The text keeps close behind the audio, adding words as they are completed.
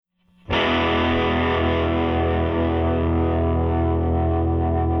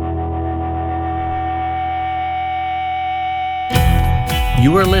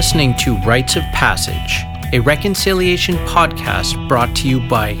You are listening to Rites of Passage, a reconciliation podcast brought to you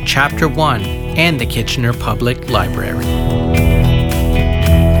by Chapter 1 and the Kitchener Public Library.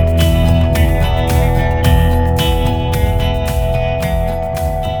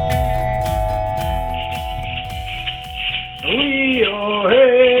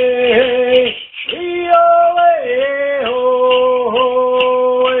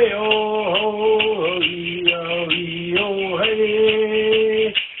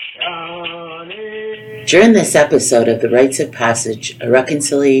 During this episode of the Rites of Passage, a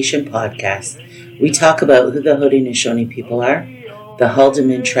reconciliation podcast, we talk about who the Haudenosaunee people are, the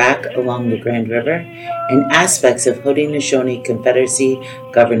Haldimand Tract along the Grand River, and aspects of Haudenosaunee Confederacy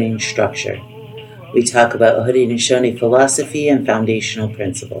governing structure. We talk about Haudenosaunee philosophy and foundational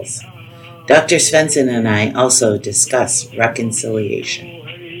principles. Dr. Svensson and I also discuss reconciliation.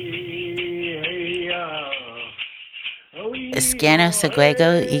 Iskano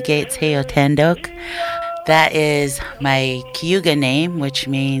Seguego Igates Heotendok. That is my Cayuga name, which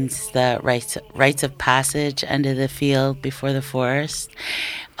means the rites of passage under the field before the forest.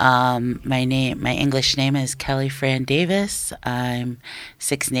 My English name is Kelly Fran Davis. I'm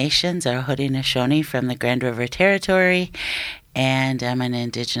Six Nations, or Haudenosaunee, from the Grand River Territory, and I'm an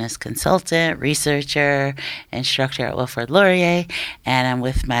Indigenous consultant, researcher, instructor at Wilfrid Laurier, and I'm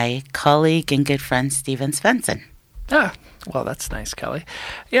with my colleague and good friend Stephen Svensson. Well, that's nice, Kelly.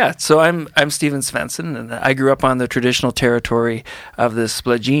 Yeah, so I'm Stephen Svensson, and I grew up on the traditional territory of the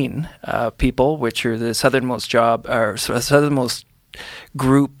Splagine people, which are the southernmost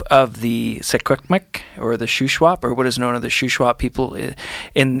group of the Secwepemc, or the Shuswap, or what is known as the Shuswap people,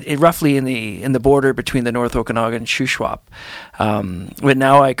 roughly in the border between the North Okanagan and Shuswap. But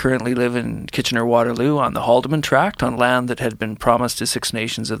now I currently live in Kitchener-Waterloo on the Haldimand Tract, on land that had been promised to Six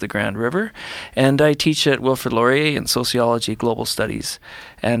Nations of the Grand River, and I teach at Wilfrid Laurier in sociology, global studies,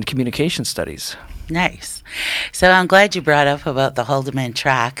 and communication studies. Nice. So I'm glad you brought up about the Haldimand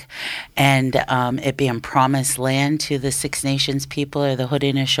Tract and it being promised land to the Six Nations people, or the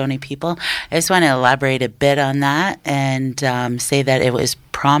Haudenosaunee people. I just want to elaborate a bit on that and say that it was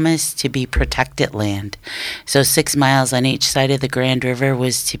promised to be protected land. So 6 miles on each side of the Grand River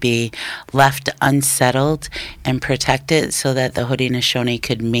was to be left unsettled and protected so that the Haudenosaunee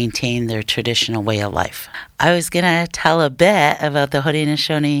could maintain their traditional way of life. I was going to tell a bit about the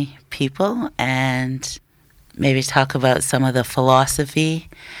Haudenosaunee people and maybe talk about some of the philosophy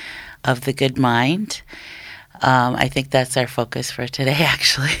of the good mind. I think that's our focus for today,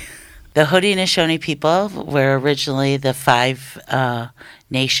 actually. The Haudenosaunee people were originally the Five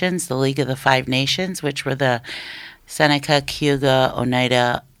Nations, the League of the Five Nations, which were the Seneca, Cayuga,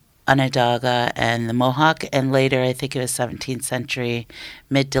 Oneida, Onondaga, and the Mohawk, and later, I think it was 17th century,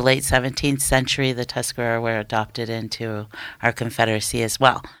 mid to late 17th century, the Tuscarora were adopted into our confederacy as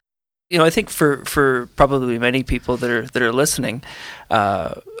well. You know, I think for probably many people that are listening,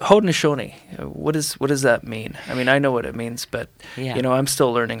 Haudenosaunee, what does that mean? I mean, I know what it means, but you know, I'm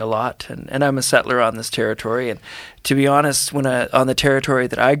still learning a lot, and I'm a settler on this territory. And to be honest, when on the territory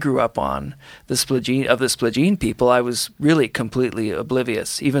that I grew up on, the Splagine people, I was really completely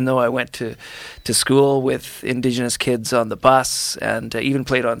oblivious. Even though I went to school with Indigenous kids on the bus, and even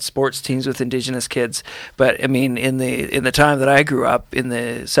played on sports teams with Indigenous kids. But I mean, in the time that I grew up in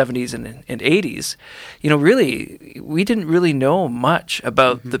the 70s and 80s, you know, really, we didn't really know much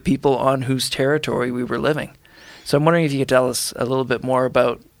about the people on whose territory we were living. So I'm wondering if you could tell us a little bit more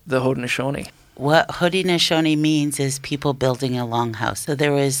about the Haudenosaunee. What Haudenosaunee means is people building a longhouse. So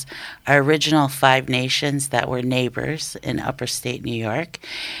there was our original Five Nations that were neighbors in upper state New York,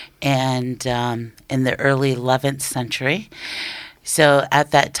 and in the early 11th century. So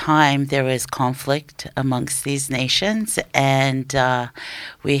at that time, there was conflict amongst these nations, and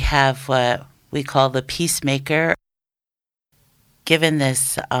we have what we call the peacemaker, given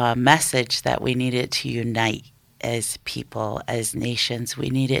this message that we needed to unite as people, as nations. We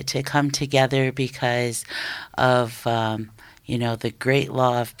needed to come together because of, the great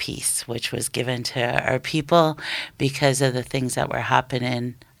law of peace, which was given to our people because of the things that were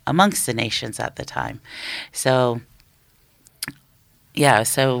happening amongst the nations at the time. So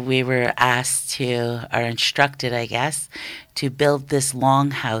we were asked or instructed, I guess, to build this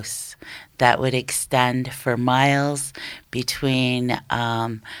longhouse that would extend for miles between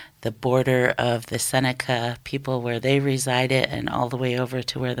the border of the Seneca people where they resided and all the way over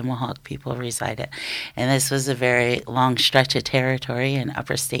to where the Mohawk people resided. And this was a very long stretch of territory in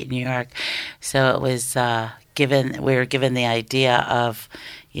upper state New York. So it was we were given the idea of,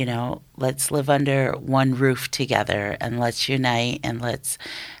 let's live under one roof together and let's unite and let's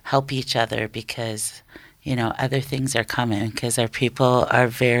help each other because other things are coming, because our people are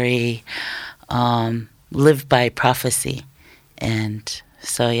very live by prophecy. And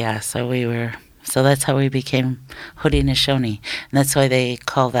so that's how we became Haudenosaunee. And that's why they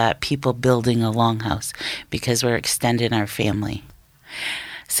call that people building a longhouse, because we're extending our family.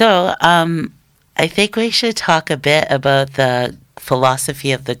 So I think we should talk a bit about the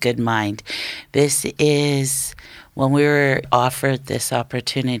philosophy of the good mind. This is when we were offered this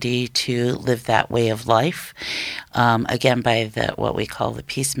opportunity to live that way of life, again, by what we call the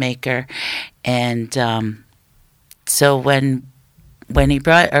peacemaker. And so when he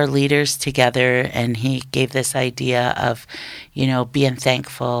brought our leaders together and he gave this idea of, being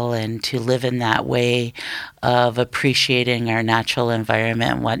thankful and to live in that way of appreciating our natural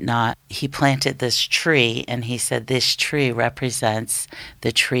environment and whatnot, he planted this tree, and he said this tree represents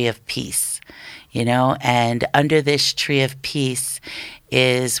the tree of peace, and under this tree of peace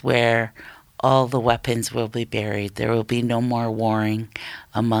is where all the weapons will be buried. There will be no more warring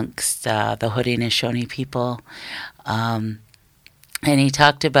amongst the Haudenosaunee people. And he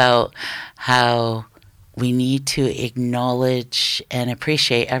talked about how we need to acknowledge and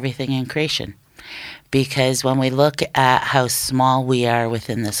appreciate everything in creation. Because when we look at how small we are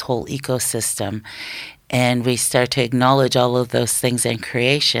within this whole ecosystem, and we start to acknowledge all of those things in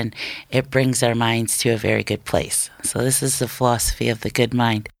creation, it brings our minds to a very good place. So this is the philosophy of the good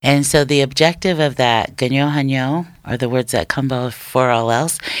mind. And so the objective of that, ganyo hanyo, or the words that come before all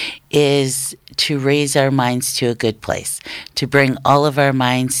else, is to raise our minds to a good place, to bring all of our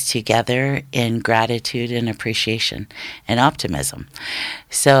minds together in gratitude and appreciation and optimism.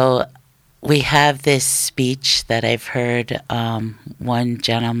 So we have this speech that I've heard one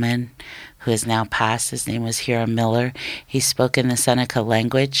gentleman who has now passed. His name was Hiram Miller. He spoke in the Seneca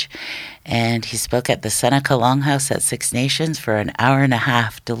language, and he spoke at the Seneca Longhouse at Six Nations for an hour and a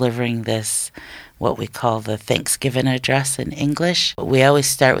half, delivering this, what we call the Thanksgiving address in English. We always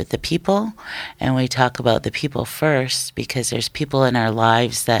start with the people, and we talk about the people first, because there's people in our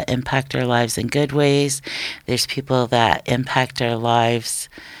lives that impact our lives in good ways. There's people that impact our lives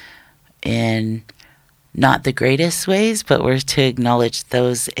in not the greatest ways, but we're to acknowledge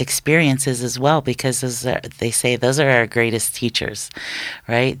those experiences as well, because they say those are our greatest teachers,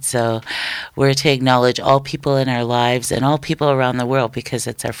 right? So we're to acknowledge all people in our lives and all people around the world, because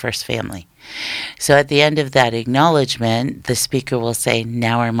it's our first family. So at the end of that acknowledgement, the speaker will say,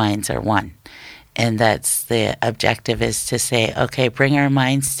 now our minds are one. And that's the objective, is to say, okay, bring our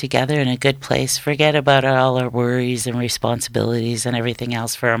minds together in a good place. Forget about all our worries and responsibilities and everything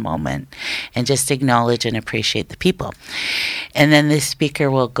else for a moment, and just acknowledge and appreciate the people. And then the speaker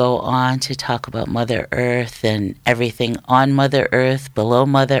will go on to talk about Mother Earth and everything on Mother Earth, below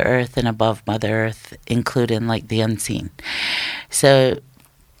Mother Earth, and above Mother Earth, including like the unseen. So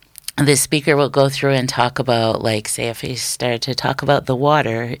the speaker will go through and talk about, like, say, if he started to talk about the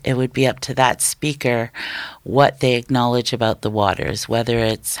water, it would be up to that speaker what they acknowledge about the waters, whether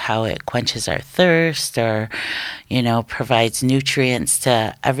it's how it quenches our thirst or, provides nutrients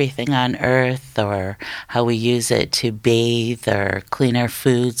to everything on earth, or how we use it to bathe or clean our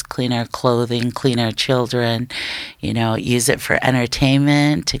foods, clean our clothing, clean our children, use it for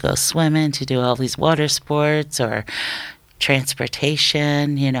entertainment, to go swimming, to do all these water sports, or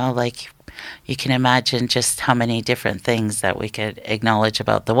transportation, like you can imagine just how many different things that we could acknowledge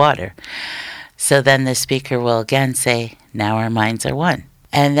about the water. So then the speaker will again say, now our minds are one.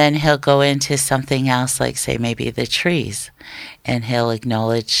 And then he'll go into something else, like say maybe the trees, and he'll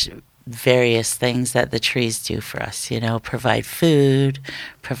acknowledge various things that the trees do for us, provide food,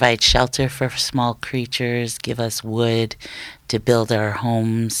 provide shelter for small creatures, give us wood to build our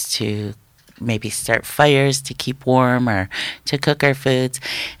homes, to maybe start fires to keep warm or to cook our foods.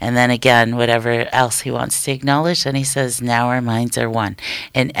 And then again, whatever else he wants to acknowledge, then he says, now our minds are one.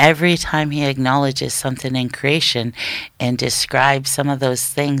 And every time he acknowledges something in creation and describes some of those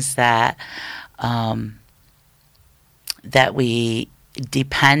things that that we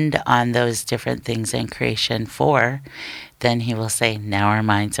depend on those different things in creation for, then he will say, now our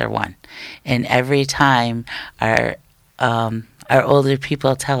minds are one. And every time our older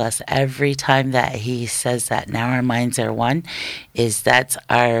people tell us, every time that he says that, now our minds are one, that's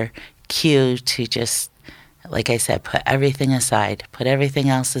our cue to just, like I said, put everything aside, put everything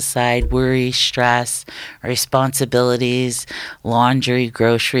else aside, worry, stress, responsibilities, laundry,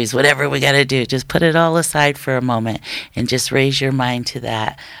 groceries, whatever we got to do. Just put it all aside for a moment and just raise your mind to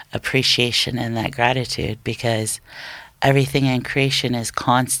that appreciation and that gratitude, because everything in creation is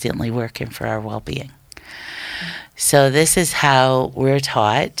constantly working for our well-being. So this is how we're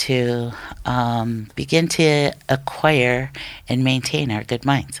taught to begin to acquire and maintain our good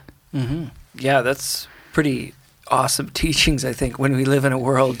minds. Mm-hmm. Yeah, that's pretty awesome teachings, I think, when we live in a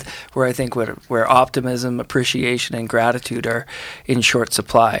world where I think where optimism, appreciation, and gratitude are in short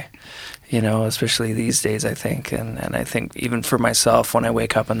supply. Especially these days, I think. And I think even for myself, when I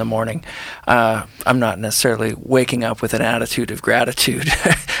wake up in the morning, I'm not necessarily waking up with an attitude of gratitude.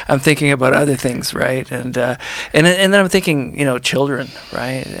 I'm thinking about other things, right? And then I'm thinking, children,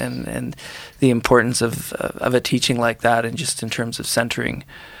 right? And the importance of a teaching like that, and just in terms of centering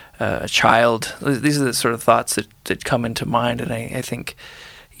a child. These are the sort of thoughts that come into mind. And I think,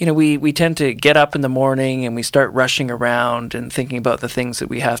 we tend to get up in the morning and we start rushing around and thinking about the things that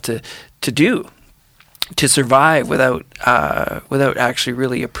we have to do to survive without actually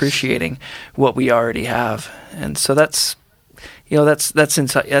really appreciating what we already have. And so that's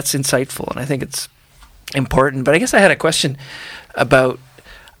insightful, and I think it's important. But I guess I had a question about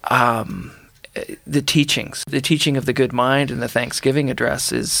the teachings. The teaching of the good mind and the Thanksgiving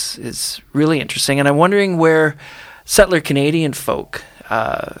address is really interesting, and I'm wondering where settler Canadian folk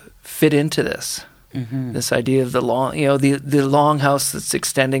fit into this. Mm-hmm. This idea of the long, the longhouse that's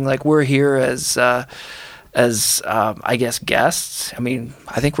extending. Like, we're here as I guess guests. I mean,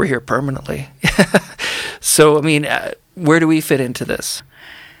 I think we're here permanently. So, I mean, where do we fit into this?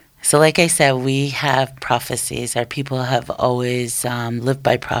 So, like I said, we have prophecies. Our people have always lived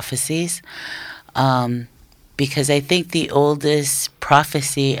by prophecies, because I think the oldest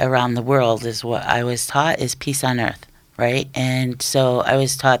prophecy around the world is what I was taught is peace on earth. Right? And so I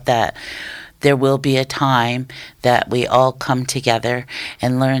was taught that there will be a time that we all come together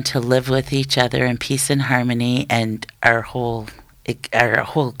and learn to live with each other in peace and harmony, and our whole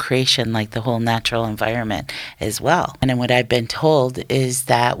creation, like the whole natural environment as well. And then what I've been told is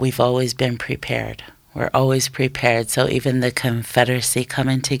that we've always been prepared. We're always prepared. So even the Confederacy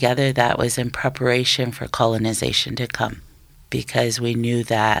coming together, that was in preparation for colonization to come, because we knew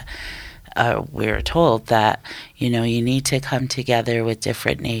that we were told that, you need to come together with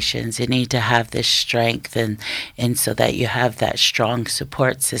different nations. You need to have this strength and so that you have that strong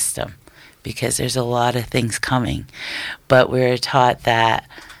support system, because there's a lot of things coming. But we're taught that,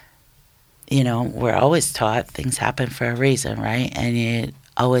 we're always taught things happen for a reason, right? And you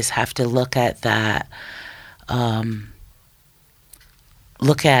always have to look at that,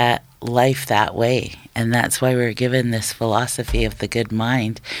 look at life that way. And that's why we're given this philosophy of the good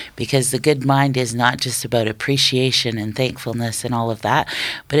mind, because the good mind is not just about appreciation and thankfulness and all of that,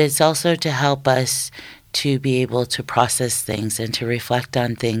 but it's also to help us to be able to process things and to reflect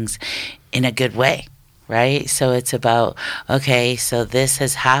on things in a good way, right? So it's about, okay, so this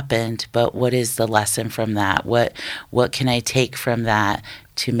has happened, but what is the lesson from that? What can I take from that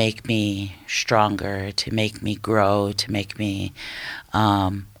to make me stronger, to make me grow, to make me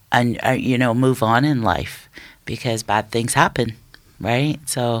move on in life, because bad things happen, right?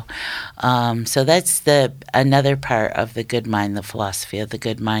 So that's another part of the good mind, the philosophy of the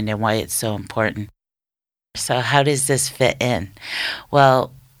good mind, and why it's so important. So how does this fit in?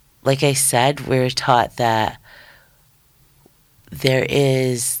 Well, like I said, we're taught that there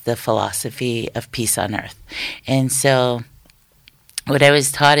is the philosophy of peace on earth. And so what I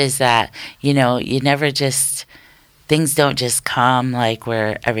was taught is that, you never just... things don't just come like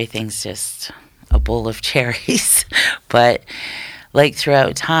where everything's just a bowl of cherries, but like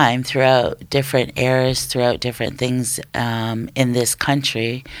throughout time, throughout different eras, throughout different things in this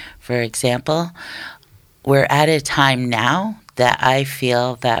country, for example, we're at a time now that I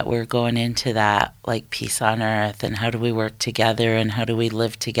feel that we're going into that, like, peace on earth, and how do we work together, and how do we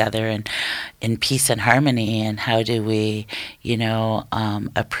live together in peace and harmony, and how do we,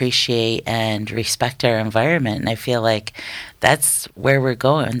 appreciate and respect our environment. And I feel like that's where we're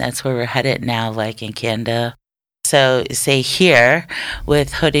going. That's where we're headed now, like in Canada. So, say here,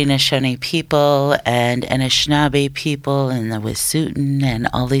 with Haudenosaunee people and Anishinaabe people and the Wet'suwet'en and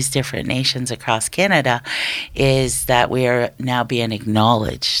all these different nations across Canada, is that we are now being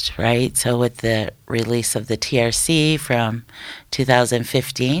acknowledged, right? So with the release of the TRC from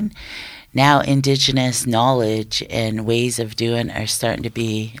 2015, now Indigenous knowledge and ways of doing are starting to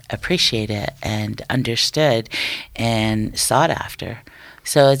be appreciated and understood and sought after.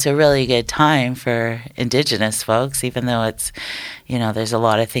 So it's a really good time for Indigenous folks, even though it's, there's a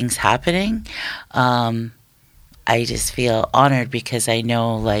lot of things happening. I just feel honored because I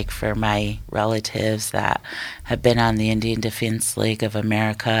know, like, for my relatives that have been on the Indian Defense League of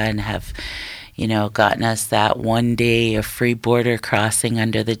America and have, gotten us that one day of free border crossing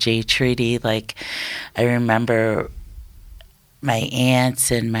under the Jay Treaty. Like, I remember my aunts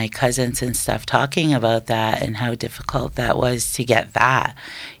and my cousins and stuff talking about that and how difficult that was to get that,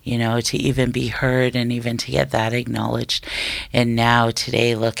 to even be heard and even to get that acknowledged. And now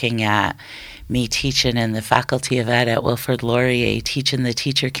today, looking at me teaching in the Faculty of Ed at Wilfrid Laurier, teaching the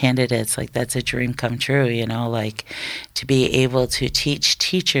teacher candidates, like that's a dream come true, you know, like to be able to teach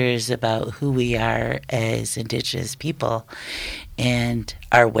teachers about who we are as Indigenous people and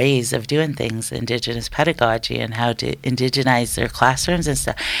our ways of doing things, Indigenous pedagogy and how to indigenize their classrooms and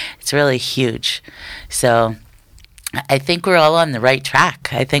stuff. It's really huge. So I think we're all on the right track.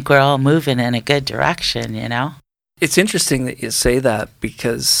 I think we're all moving in a good direction, you know? It's interesting that you say that,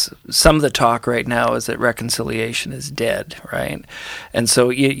 because some of the talk right now is that reconciliation is dead, right? And so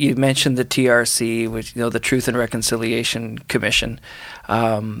you mentioned the TRC, which, you know, the Truth and Reconciliation Commission,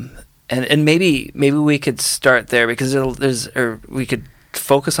 and maybe we could start there, because we could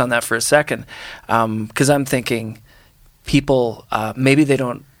focus on that for a second, because I'm thinking people maybe they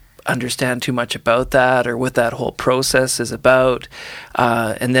don't understand too much about that or what that whole process is about,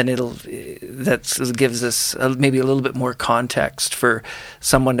 and then that gives us maybe a little bit more context for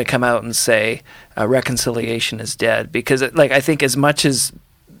someone to come out and say reconciliation is dead, because I think as much as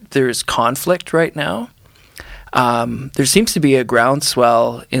there's conflict right now, there seems to be a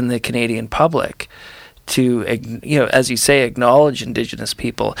groundswell in the Canadian public to, you know, as you say, acknowledge Indigenous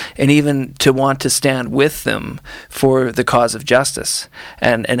people, and even to want to stand with them for the cause of justice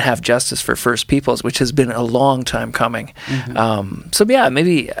and have justice for First Peoples, which has been a long time coming. Mm-hmm. So yeah,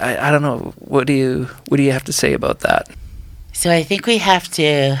 maybe I don't know. What do you have to say about that? So I think we have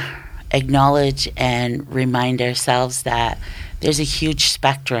to acknowledge and remind ourselves that there's a huge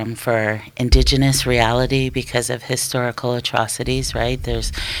spectrum for Indigenous reality because of historical atrocities, right?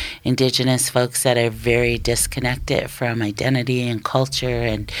 There's Indigenous folks that are very disconnected from identity and culture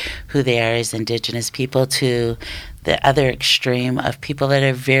and who they are as Indigenous people, to the other extreme of people that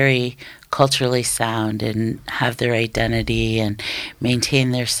are very culturally sound and have their identity and maintain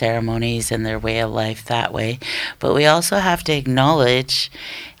their ceremonies and their way of life that way. But we also have to acknowledge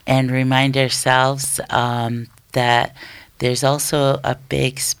and remind ourselves that there's also a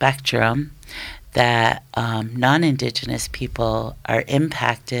big spectrum that non-Indigenous people are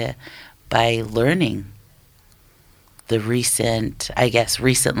impacted by learning recently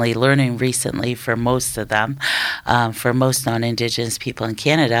for most of them, for most non-Indigenous people in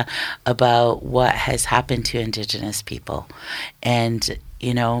Canada, about what has happened to Indigenous people. And,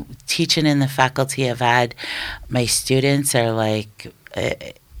 you know, teaching in the Faculty of Ed, my students are like,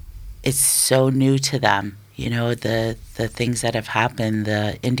 it's so new to them. You know, the things that have happened,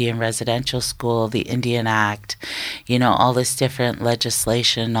 the Indian Residential School, the Indian Act, you know, all this different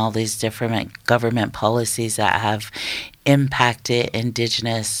legislation, all these different government policies that have impacted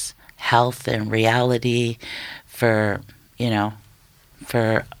Indigenous health and reality for, I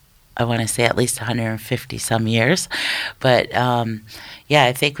want to say at least 150 some years. But yeah,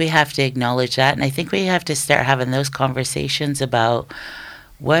 I think we have to acknowledge that. And I think we have to start having those conversations about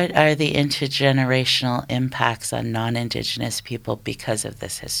what are the intergenerational impacts on non-Indigenous people because of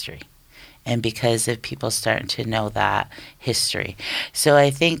this history and because of people starting to know that history. So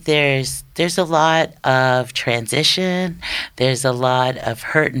I think there's a lot of transition, there's a lot of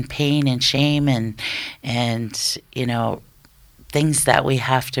hurt and pain and shame and you know, things that we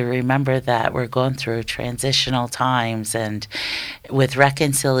have to remember that we're going through transitional times. And with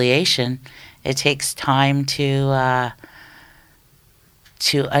reconciliation, it takes time to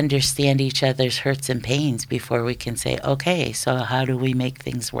understand each other's hurts and pains before we can say, okay, so how do we make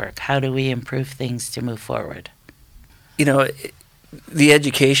things work? How do we improve things to move forward? You know, the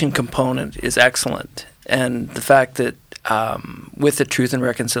education component is excellent. And the fact that with the Truth and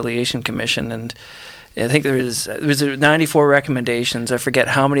Reconciliation Commission, and I think there was 94 recommendations. I forget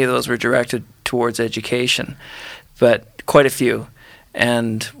how many of those were directed towards education, but quite a few.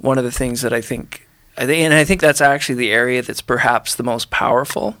 And one of the things that I think that's actually the area that's perhaps the most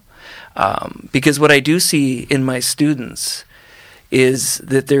powerful, because what I do see in my students is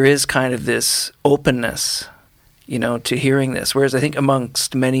that there is kind of this openness, you know, to hearing this, whereas I think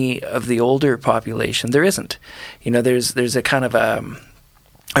amongst many of the older population there isn't. You know, there's a kind of a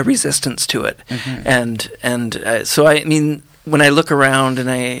resistance to it, mm-hmm. So I mean, when I look around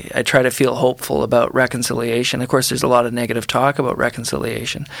and I try to feel hopeful about reconciliation, of course there's a lot of negative talk about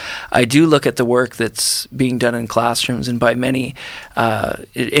reconciliation. I do look at the work that's being done in classrooms and by many,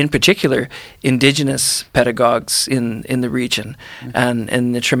 in particular, Indigenous pedagogues in the region, mm-hmm.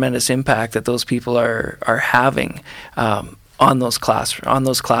 and the tremendous impact that those people are having on those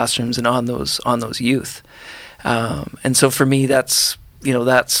classrooms and on those youth. And so for me, that's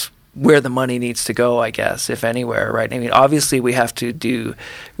where the money needs to go, I guess, if anywhere, right? I mean, obviously we have to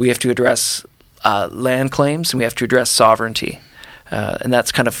address land claims, and we have to address sovereignty, and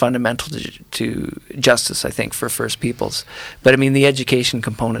that's kind of fundamental to justice, I think, for First Peoples. But I mean, the education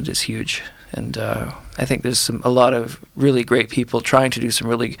component is huge. And I think there's a lot of really great people trying to do some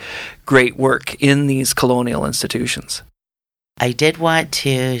really great work in these colonial institutions. I did want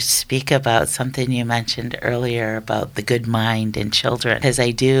to speak about something you mentioned earlier about the good mind in children, because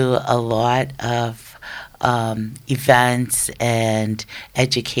I do a lot of events and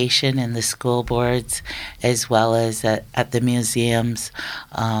education in the school boards, as well as at the museums.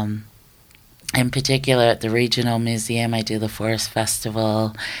 In particular, at the Regional Museum, I do the Forest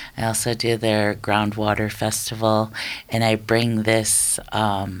Festival. I also do their Groundwater Festival, and I bring this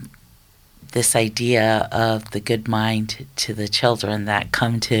this idea of the good mind to the children that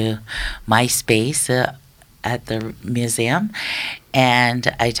come to my space at the museum.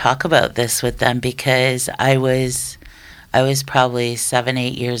 And I talk about this with them because I was probably 7,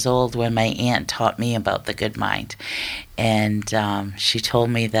 8 years old when my aunt taught me about the good mind. And she told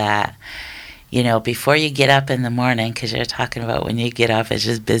me that, you know, before you get up in the morning, because you're talking about when you get up, it's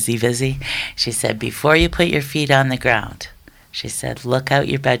just busy. She said, before you put your feet on the ground, she said, look out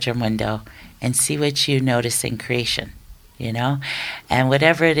your bedroom window and see what you notice in creation, you know? And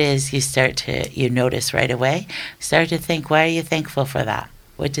whatever it is you notice right away, start to think, why are you thankful for that?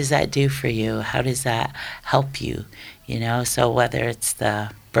 What does that do for you? How does that help you? You know, so whether it's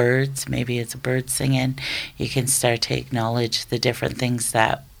the birds, maybe it's a bird singing, you can start to acknowledge the different things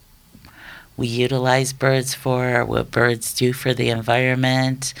that we utilize birds for, what birds do for the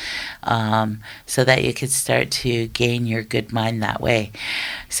environment, so that you could start to gain your good mind that way.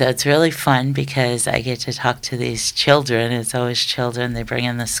 So it's really fun because I get to talk to these children. It's always children. They bring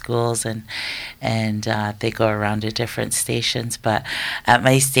in the schools and they go around to different stations. But at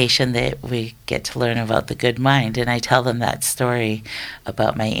my station, we get to learn about the good mind. And I tell them that story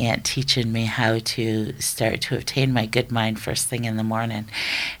about my aunt teaching me how to start to obtain my good mind first thing in the morning.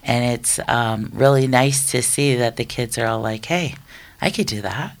 And it's really nice to see that the kids are all like, hey, I could do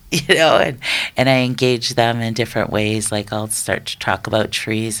that, you know, and I engage them in different ways. Like I'll start to talk about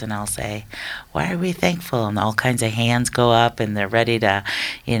trees and I'll say, why are we thankful? And all kinds of hands go up and they're ready to,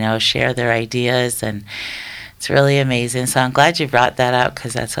 you know, share their ideas, and it's really amazing. So I'm glad you brought that up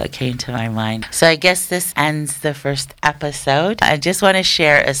because that's what came to my mind. So I guess this ends the first episode. I just want to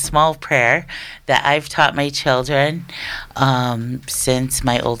share a small prayer that I've taught my children since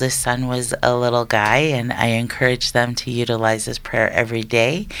my oldest son was a little guy, and I encourage them to utilize this prayer every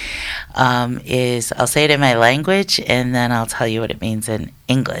day. I'll say it in my language and then I'll tell you what it means in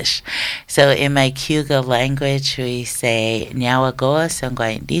English. So in my Cayuga language, we say, Nyawagoa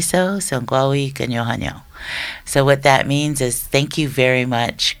Songwaindiso Songwawi Ganyohanyo. So what that means is, thank you very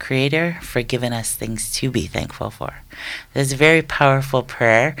much, Creator, for giving us things to be thankful for. It's a very powerful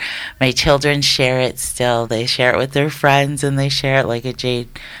prayer. My children share it still. They share it with their friends, and they share it like a Jade,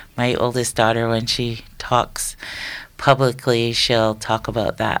 my oldest daughter, when she talks publicly, she'll talk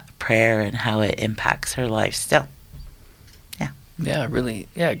about that prayer and how it impacts her life still. Yeah. Yeah, really.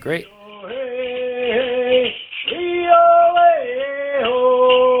 Yeah, great.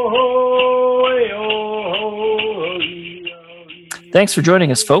 Thanks for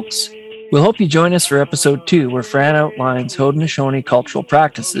joining us, folks. We'll hope you join us for episode 2, where Fran outlines Haudenosaunee cultural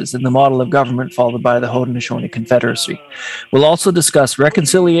practices and the model of government followed by the Haudenosaunee Confederacy. We'll also discuss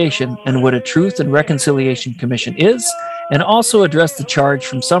reconciliation and what a Truth and Reconciliation Commission is, and also address the charge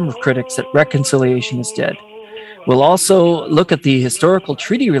from some critics that reconciliation is dead. We'll also look at the historical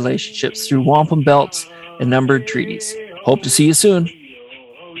treaty relationships through wampum belts and numbered treaties. Hope to see you soon.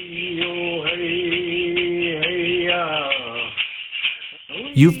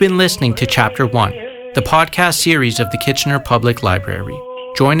 You've been listening to Chapter 1, the podcast series of the Kitchener Public Library.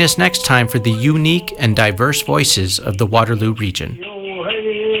 Join us next time for the unique and diverse voices of the Waterloo region.